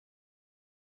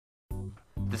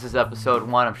This is episode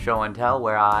 1 of Show and Tell,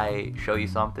 where I show you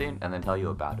something and then tell you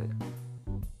about it.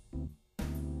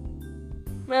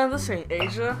 Man, this ain't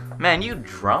Asia. Man, you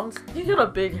drunk? You got a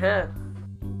big head.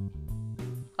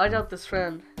 I got this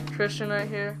friend, Christian, right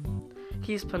here.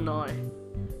 He's Pinoy.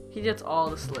 He gets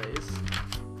all the slays.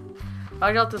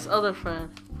 I got this other friend,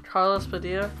 Carlos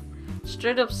Padilla.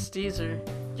 Straight up Steezer.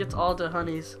 Gets all the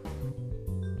honeys.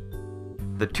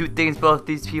 The two things both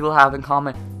these people have in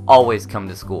common: always come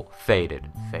to school faded.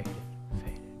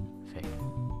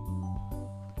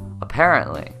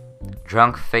 Apparently,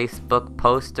 drunk Facebook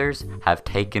posters have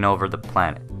taken over the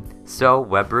planet. So,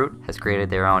 Webroot has created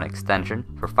their own extension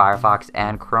for Firefox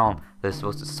and Chrome that is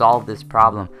supposed to solve this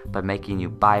problem by making you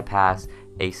bypass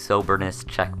a soberness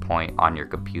checkpoint on your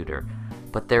computer.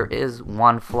 But there is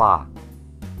one flaw: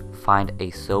 find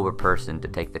a sober person to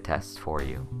take the tests for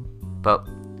you. But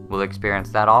we'll experience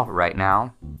that all right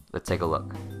now. Let's take a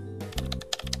look.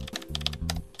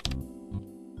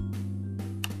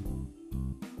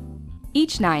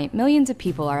 Each night, millions of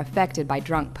people are affected by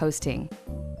drunk posting.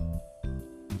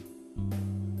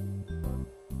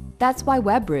 That's why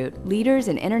Webroot, leaders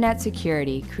in internet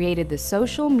security, created the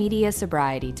Social Media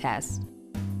Sobriety Test.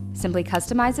 Simply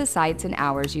customize the sites and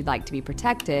hours you'd like to be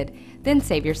protected, then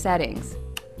save your settings.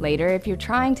 Later, if you're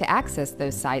trying to access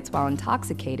those sites while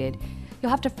intoxicated,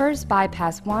 you'll have to first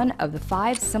bypass one of the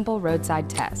 5 simple roadside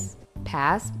tests.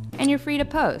 Pass, and you're free to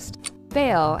post.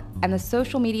 Fail, and the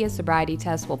Social Media Sobriety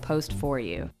Test will post for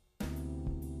you.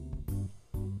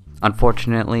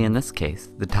 Unfortunately, in this case,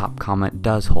 the top comment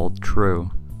does hold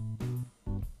true.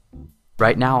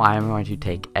 Right now, I am going to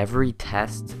take every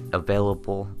test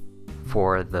available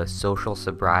for the Social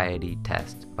Sobriety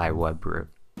Test by Webroot.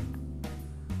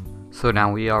 So now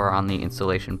we are on the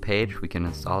installation page. We can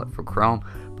install it for Chrome,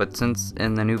 but since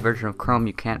in the new version of Chrome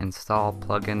you can't install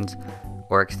plugins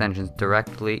or extensions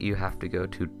directly, you have to go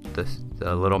to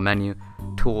the little menu,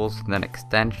 Tools, then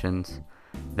Extensions.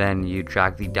 Then you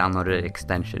drag the downloaded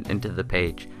extension into the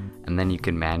page, and then you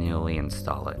can manually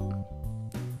install it.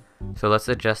 So let's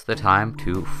adjust the time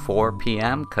to 4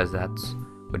 p.m. because that's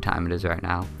what time it is right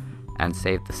now, and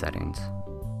save the settings.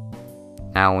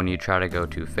 Now when you try to go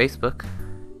to Facebook,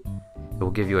 it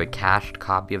will give you a cached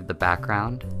copy of the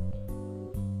background.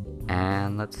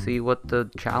 And let's see what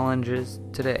the challenge is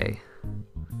today.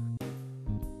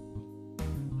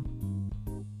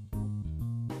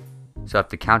 So I have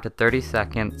to count to 30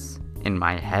 seconds in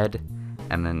my head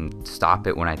and then stop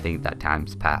it when I think that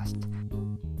time's passed.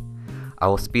 I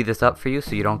will speed this up for you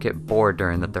so you don't get bored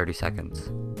during the 30 seconds.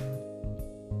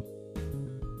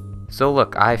 So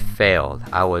look, I failed.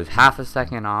 I was half a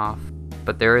second off,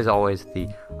 but there is always the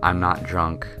I'm not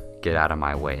drunk, get out of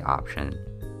my way option.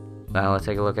 Now let's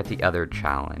take a look at the other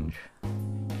challenge.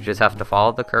 You just have to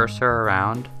follow the cursor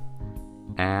around,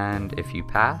 and if you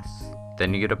pass,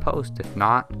 then you get a post. If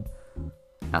not,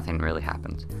 nothing really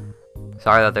happens.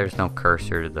 Sorry that there's no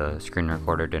cursor, the screen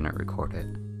recorder didn't record it.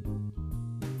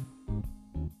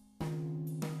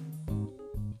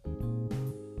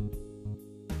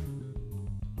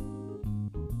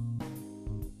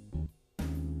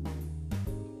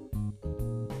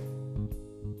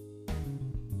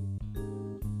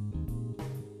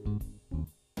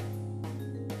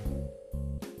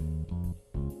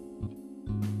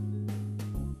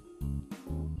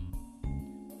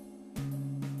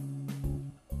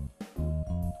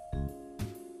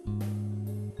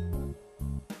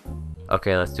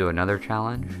 Okay, let's do another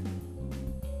challenge.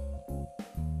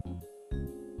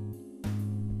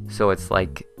 So it's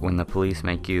like when the police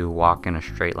make you walk in a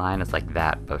straight line, it's like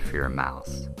that, but for your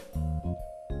mouse.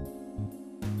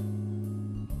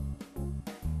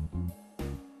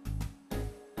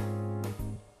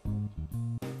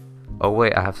 Oh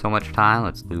wait, I have so much time,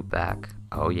 let's loop back.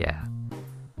 Oh yeah.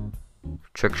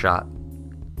 Trick shot.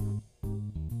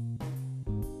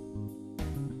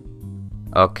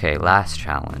 Okay, last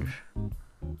challenge.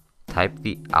 Type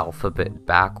the alphabet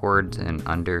backwards in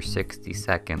under 60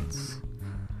 seconds.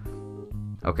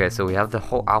 Okay, so we have the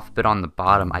whole alphabet on the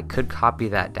bottom. I could copy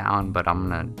that down, but I'm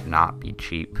gonna not be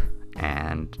cheap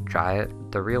and try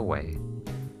it the real way.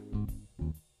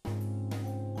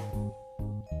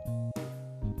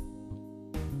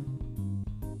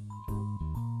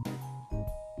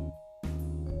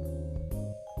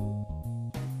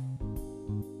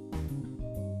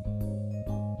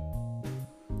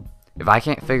 If I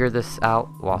can't figure this out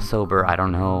while sober, I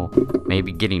don't know,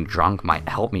 maybe getting drunk might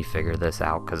help me figure this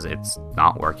out because it's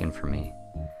not working for me.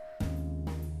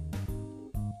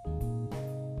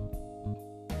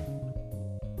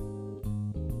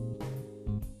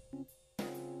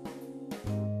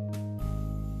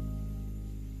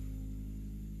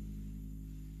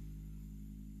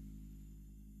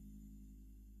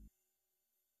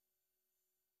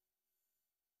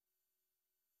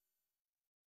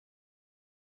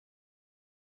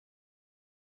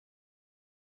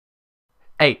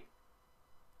 Hey,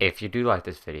 if you do like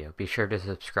this video, be sure to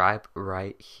subscribe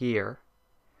right here.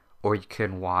 Or you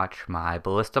can watch my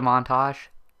Ballista montage,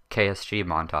 KSG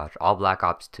montage, all Black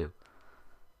Ops 2.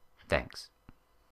 Thanks.